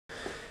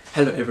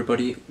Hello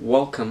everybody,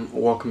 welcome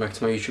back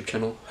to my YouTube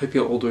channel. Hope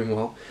you're all doing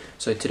well.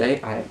 So today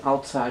I am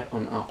outside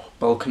on our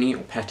balcony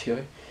or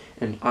patio,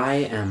 and I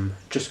am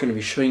just going to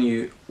be showing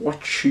you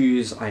what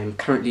shoes I am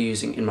currently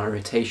using in my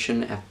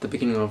rotation at the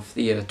beginning of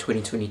the year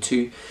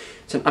 2022.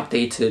 It's an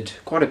updated,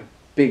 quite a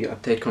big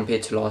update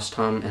compared to last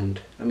time, and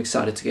I'm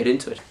excited to get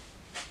into it.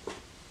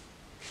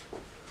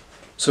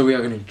 So we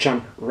are going to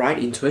jump right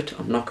into it.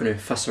 I'm not going to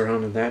fuss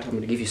around with that. I'm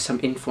going to give you some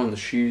info on the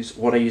shoes,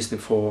 what I use them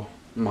for,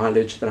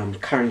 mileage that I'm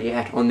currently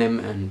at on them,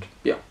 and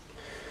yeah.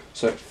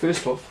 So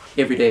first off,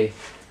 everyday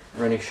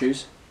running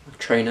shoes,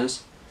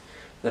 trainers,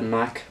 the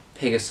Nike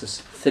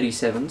Pegasus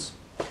 37s.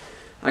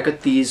 I got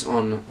these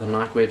on the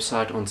Nike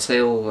website on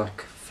sale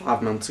like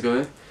 5 months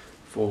ago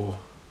for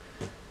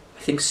I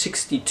think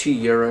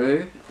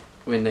 €62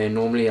 when they're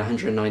normally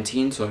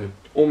 119, so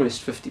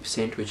almost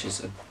 50%, which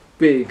is a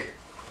big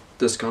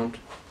discount,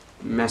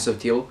 massive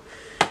deal.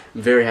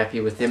 I'm very happy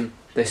with them.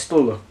 They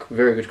still look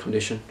very good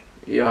condition.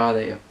 Yeah,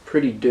 they are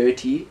pretty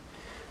dirty,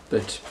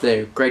 but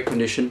they're great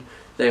condition.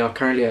 They are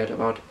currently at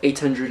about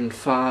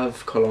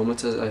 805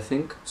 kilometers, I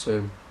think,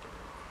 so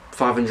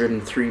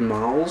 503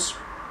 miles.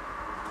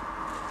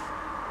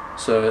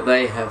 So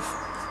they have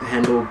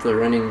handled the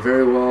running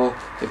very well.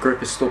 The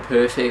grip is still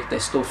perfect, they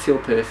still feel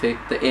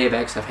perfect. The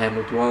airbags have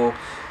handled well.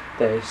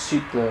 They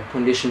suit the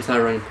conditions I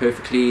run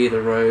perfectly,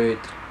 the road,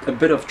 a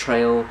bit of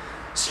trail,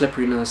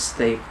 slipperiness.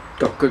 They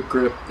got good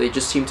grip. They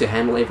just seem to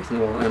handle everything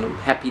well, and I'm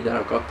happy that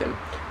I got them.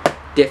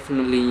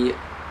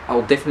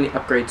 I'll definitely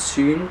upgrade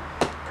soon,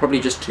 probably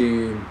just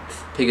to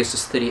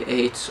Pegasus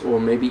 38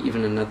 or maybe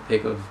even another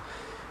pair of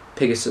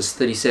Pegasus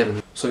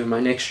 37. So my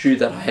next shoe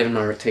that I have in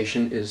my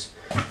rotation is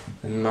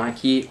the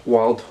Nike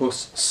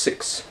Wildhorse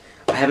 6.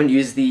 I haven't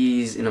used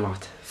these in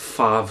about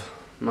 5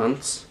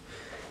 months.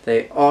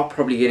 They are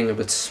probably getting a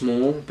bit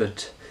small,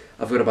 but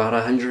I've got about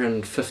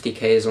 150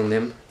 Ks on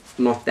them,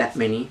 not that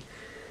many.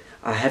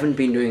 I haven't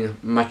been doing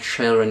much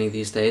trail running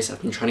these days.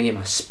 I've been trying to get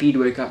my speed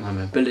work up, my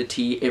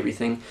mobility,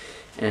 everything,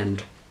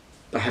 and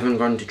I haven't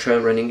gone to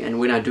trail running. And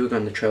when I do go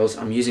on the trails,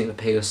 I'm using the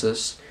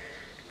Pegasus,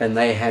 and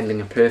they're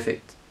handling it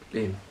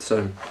perfectly.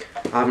 So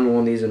I haven't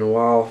worn these in a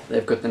while.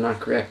 They've got the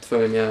Nike React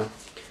foam here.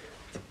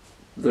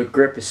 The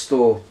grip is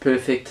still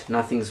perfect.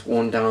 Nothing's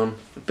worn down.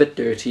 A bit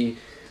dirty,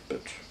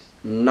 but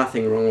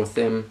nothing wrong with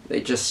them.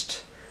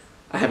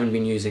 I haven't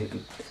been using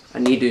them. I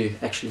need to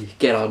actually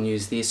get out and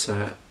use these,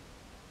 so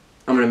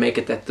I'm going to make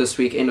it that this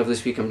week, end of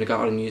this week, I'm going to go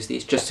out and use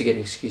these just to get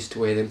an excuse to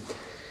wear them,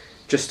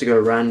 just to go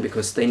run,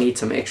 because they need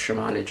some extra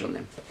mileage on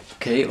them.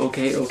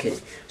 Okay.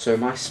 So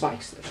my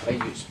spikes that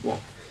I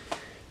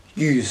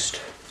used,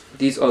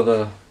 these are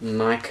the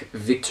Nike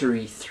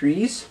Victory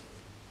 3s.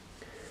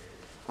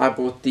 I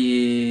bought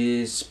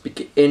these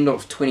end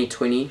of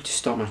 2020 to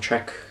start my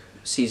track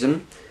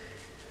season.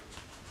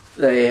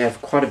 They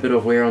have quite a bit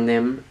of wear on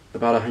them,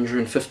 about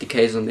 150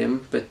 Ks on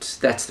them, but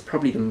that's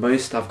probably the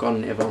most I've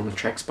gotten ever on the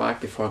track spike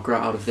before I grow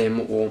out of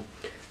them or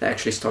they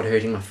actually start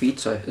hurting my feet,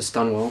 so it's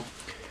done well.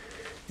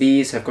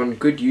 These have gotten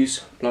good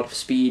use, a lot of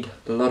speed,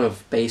 a lot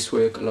of base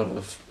work, a lot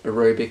of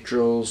aerobic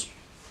drills.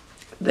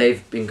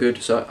 They've been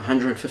good, so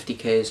 150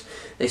 Ks.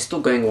 They're still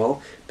going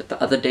well, but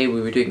the other day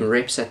we were doing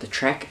reps at the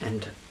track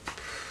and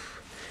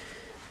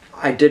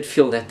I did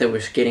feel that they were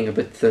getting a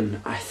bit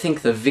thin. I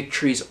think the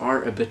Victories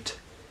are a bit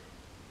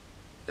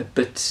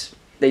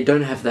they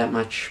don't have that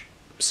much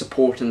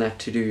support in that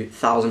to do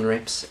 1,000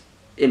 reps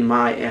in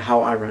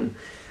how I run.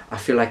 I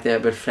feel like they're a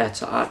bit flat,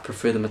 so I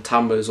prefer the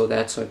Matambos or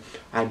that. So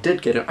I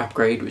did get an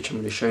upgrade, which I'm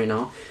going to show you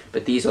now,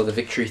 but these are the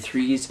Victory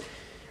 3s,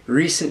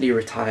 recently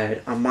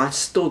retired. I might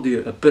still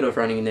do a bit of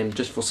running in them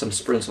just for some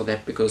sprints or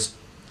that, because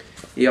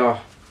yeah,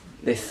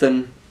 they're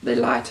thin, they're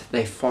light,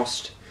 they're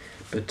fast,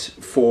 but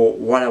for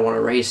what I want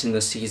to race in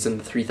this season,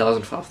 the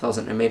 3,000,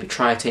 5,000 and maybe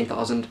try a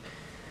 10,000,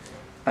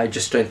 I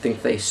just don't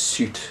think they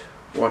suit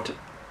what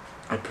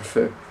I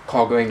prefer.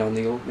 Car going down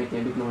the hill, making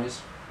a big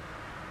noise.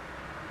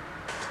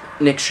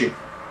 Next shoe.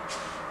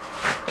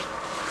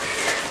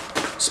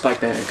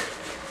 Spike bag.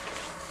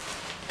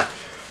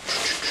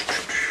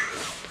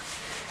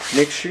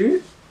 Next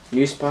shoe,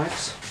 new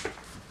spikes,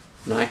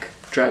 Nike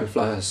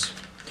Dragonflies.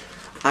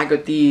 I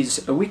got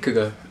these a week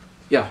ago.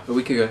 Yeah, a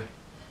week ago.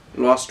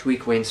 Last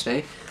week,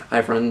 Wednesday.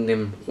 I've run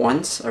them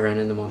once. I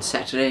ran them on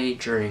Saturday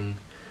during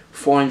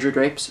 400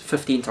 reps,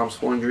 15 times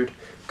 400,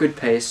 good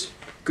pace,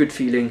 good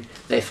feeling.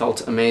 They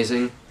felt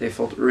amazing, they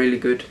felt really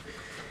good.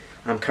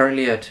 I'm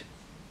currently at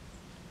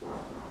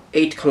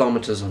 8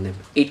 kilometers on them,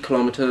 8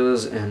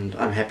 kilometers, and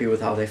I'm happy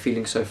with how they're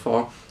feeling so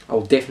far. I'll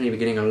definitely be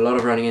getting a lot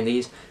of running in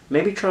these,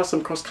 maybe try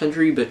some cross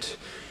country, but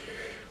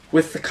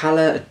with the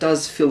color it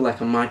does feel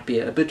like I might be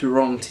a bit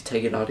wrong to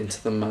take it out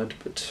into the mud,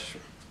 but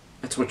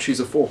that's what shoes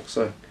are for.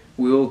 So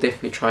we'll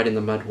definitely try it in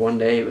the mud one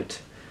day,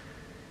 but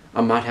I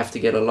might have to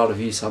get a lot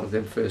of use out of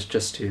them first,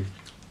 just to,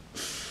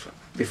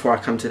 before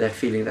I come to that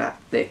feeling that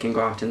they can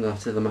go out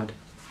into the mud.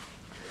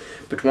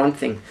 But one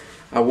thing,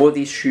 I wore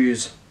these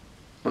shoes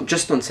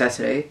just on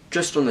Saturday,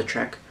 just on the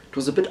track. It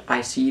was a bit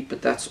icy,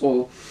 but that's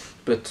all.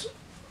 But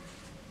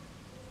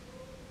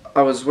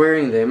I was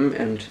wearing them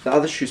and the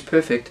other shoe's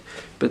perfect,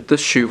 but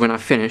this shoe when I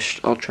finished,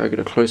 I'll try to get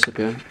a close up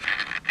here.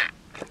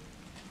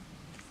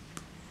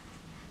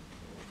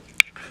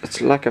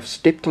 It's like I've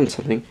stepped on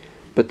something,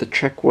 but the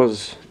track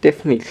was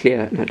definitely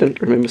clear and I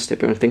didn't remember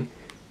stepping on anything.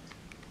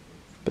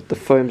 But the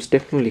foam's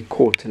definitely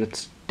caught and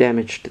it's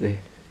damaged there.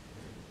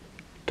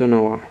 Don't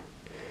know why.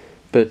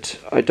 But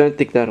I don't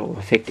think that'll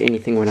affect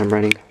anything when I'm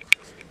running.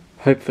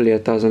 Hopefully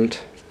it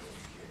doesn't.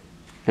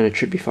 And it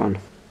should be fine.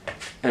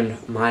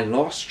 And my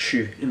last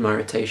shoe in my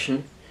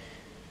rotation,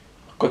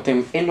 got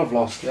them end of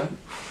last year.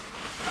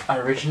 I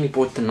originally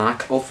bought the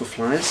Nike Alpha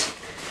Flies,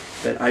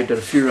 but I did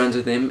a few runs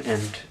with them,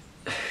 and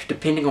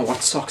depending on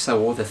what socks I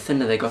wore, the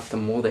thinner they got, the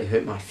more they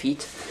hurt my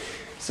feet.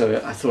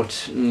 So I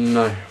thought,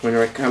 no, when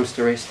it comes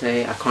to race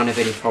day, I can't have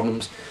any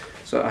problems.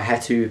 So I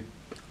had to,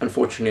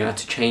 unfortunately, I had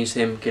to change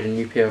them, get a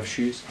new pair of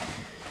shoes.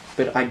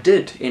 But I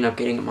did end up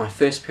getting my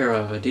first pair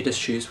of Adidas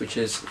shoes, which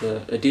is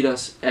the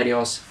Adidas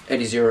Adios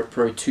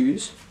Pro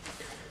 2s.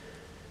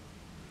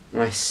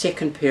 My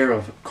second pair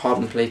of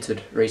carbon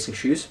plated racing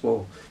shoes.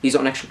 Well, these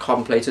aren't actually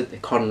carbon plated, they're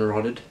carbon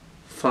rodded.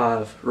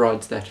 5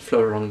 rods that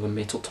flow along the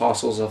metal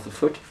tarsals of the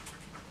foot.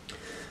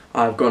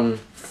 I've gone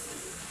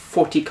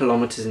 40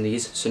 kilometers in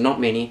these, so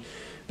not many,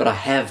 but I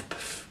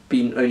have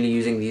been only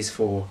using these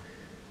for,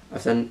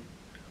 I've done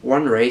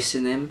 1 race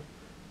in them,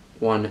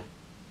 1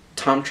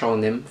 time trial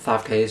in them,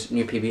 5Ks,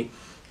 new PB,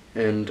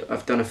 and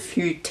I've done a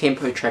few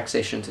tempo track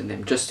sessions in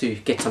them just to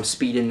get some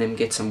speed in them,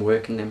 get some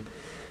work in them.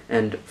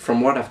 And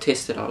from what I've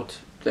tested out,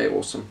 they're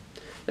awesome.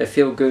 They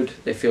feel good,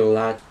 they feel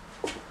light.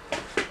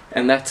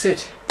 And that's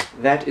it.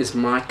 That is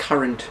my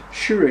current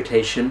shoe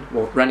rotation,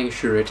 well, running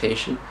shoe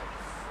rotation,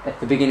 at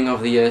the beginning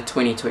of the year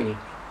 2020.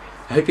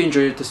 I hope you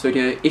enjoyed this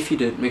video. If you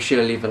did, make sure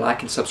to leave a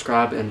like and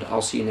subscribe, and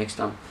I'll see you next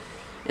time.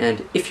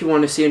 And if you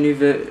want to see a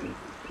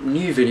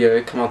new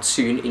video come out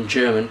soon in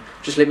German,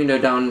 just let me know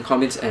down in the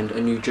comments, and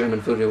a new German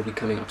video will be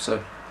coming up.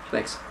 So,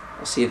 thanks.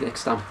 I'll see you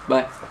next time.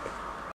 Bye.